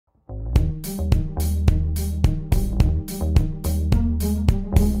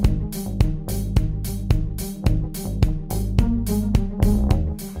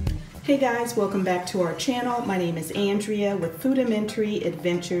guys, welcome back to our channel. My name is Andrea with Foodimentary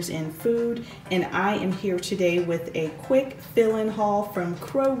Adventures in Food, and I am here today with a quick fill-in haul from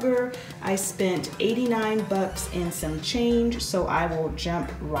Kroger. I spent 89 bucks and some change, so I will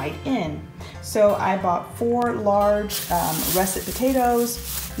jump right in. So I bought 4 large russet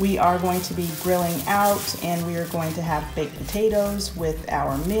potatoes. We are going to be grilling out, and we are going to have baked potatoes with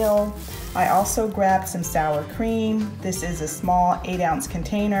our meal. I also grabbed some sour cream. This is a small 8-ounce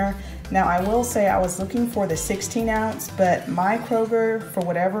container. Now I will say I was looking for the 16-ounce, but my Kroger, for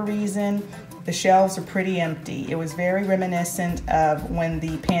whatever reason, the shelves are pretty empty. It was very reminiscent of when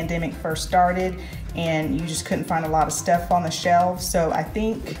the pandemic first started and you just couldn't find a lot of stuff on the shelves. So I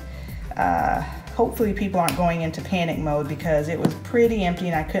think hopefully people aren't going into panic mode, because it was pretty empty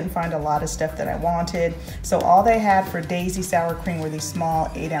and I couldn't find a lot of stuff that I wanted. So all they had for Daisy sour cream were these small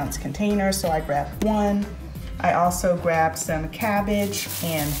 8-ounce containers, so I grabbed one. I also grabbed some cabbage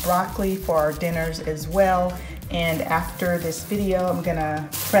and broccoli for our dinners as well. And after this video, I'm gonna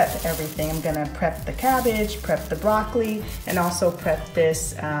prep everything. I'm gonna prep the cabbage, prep the broccoli, and also prep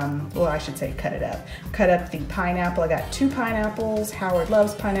this, well, I should say cut it up. Cut up the pineapple. I got 2 pineapples. Howard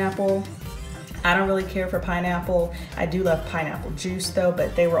loves pineapple. I don't really care for pineapple. I do love pineapple juice though,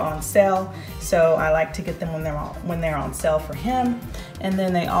 but they were on sale, so I like to get them when they're on sale for him. And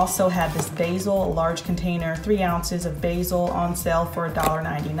then they also had this basil, a large container, 3 ounces of basil on sale for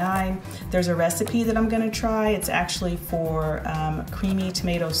 $1.99. There's a recipe that I'm gonna try. It's actually for creamy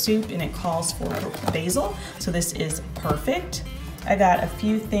tomato soup, and it calls for basil, so this is perfect. I got a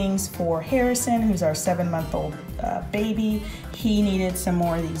few things for Harrison, who's our 7-month-old baby. He needed some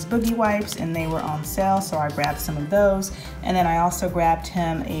more of these boogie wipes, and they were on sale, so I grabbed some of those. And then I also grabbed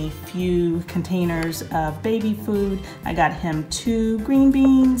him a few containers of baby food. I got him 2 green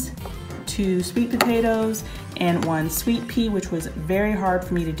beans, 2 sweet potatoes, and 1 sweet pea, which was very hard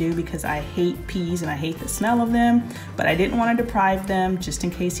for me to do because I hate peas and I hate the smell of them, but I didn't want to deprive them just in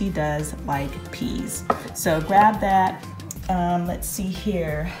case he does like peas. So grab that. Let's see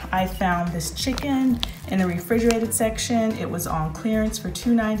here. I found this chicken in the refrigerated section. It was on clearance for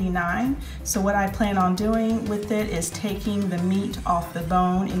 $2.99. So what I plan on doing with it is taking the meat off the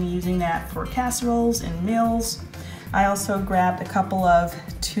bone and using that for casseroles and meals. I also grabbed a couple of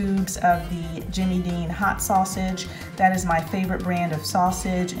tubes of the Jimmy Dean hot sausage. That is my favorite brand of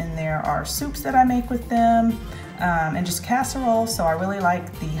sausage, and there are soups that I make with them and just casseroles. So I really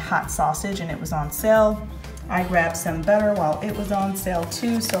like the hot sausage, and it was on sale. I grabbed some butter while it was on sale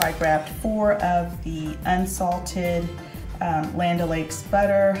too, so I grabbed 4 of the unsalted Land O'Lakes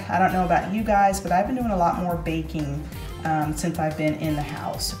butter. I don't know about you guys, but I've been doing a lot more baking since I've been in the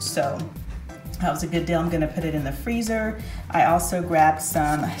house, so that was a good deal. I'm gonna put it in the freezer. I also grabbed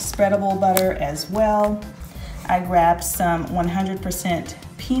some spreadable butter as well. I grabbed some 100%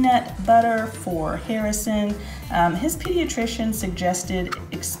 peanut butter for Harrison. His pediatrician suggested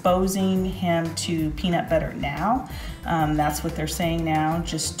exposing him to peanut butter now. That's what they're saying now,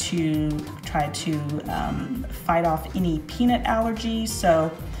 just to try to fight off any peanut allergies.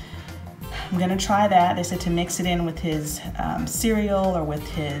 So I'm gonna try that. They said to mix it in with his cereal or with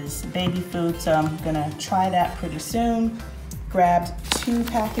his baby food, so I'm gonna try that pretty soon. Grabbed 2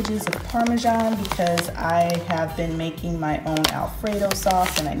 packages of Parmesan because I have been making my own Alfredo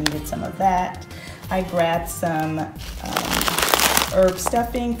sauce and I needed some of that. I grabbed some herb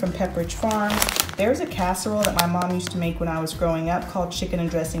stuffing from Pepperidge Farm. There's a casserole that my mom used to make when I was growing up called chicken and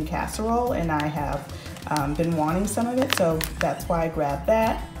dressing casserole, and I have been wanting some of it, so that's why I grabbed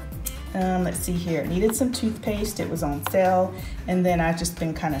that. Let's see here, needed some toothpaste, it was on sale. And then I've just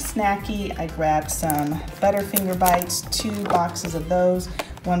been kind of snacky. I grabbed some Butterfinger Bites, 2 boxes of those,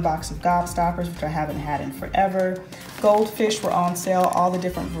 1 box of Gobstoppers, which I haven't had in forever. Goldfish were on sale, all the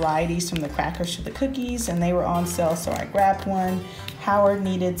different varieties from the crackers to the cookies, and they were on sale, so I grabbed one. Howard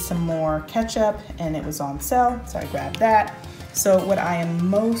needed some more ketchup, and it was on sale, so I grabbed that. So what I am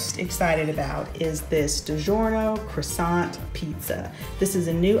most excited about is this Digiorno Croissant pizza. This is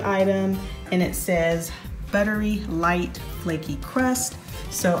a new item, and it says buttery, light, flaky crust.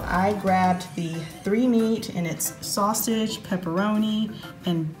 So I grabbed the 3 meat, and it's sausage, pepperoni,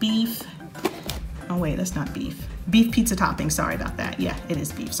 and beef. Oh wait, that's not beef. Beef pizza topping, sorry about that. Yeah, it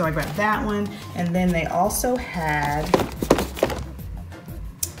is beef. So I grabbed that one, and then they also had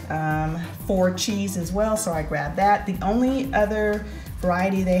 4 cheese as well, so I grabbed that. The only other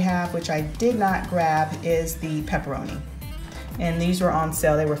variety they have, which I did not grab, is the pepperoni. And these were on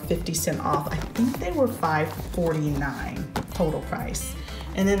sale. They were 50 cents off. I think they were $5.49 total price.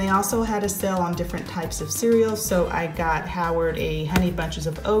 And then they also had a sale on different types of cereals. So I got Howard a Honey Bunches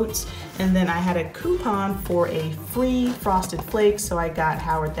of Oats, and then I had a coupon for a free Frosted Flakes, so I got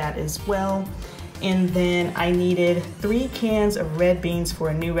Howard that as well. And then I needed 3 cans of red beans for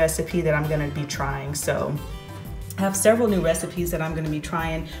a new recipe that I'm gonna be trying. So I have several new recipes that I'm going to be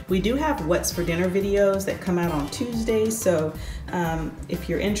trying. We do have what's for dinner videos that come out on Tuesdays, so if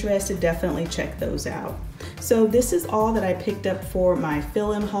you're interested, definitely check those out. So this is all that I picked up for my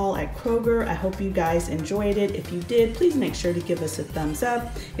fill-in haul at Kroger. I hope you guys enjoyed it. If you did, please make sure to give us a thumbs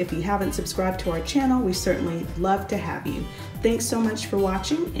up. If you haven't subscribed to our channel, we certainly love to have you. Thanks so much for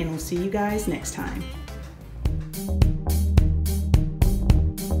watching, and we'll see you guys next time.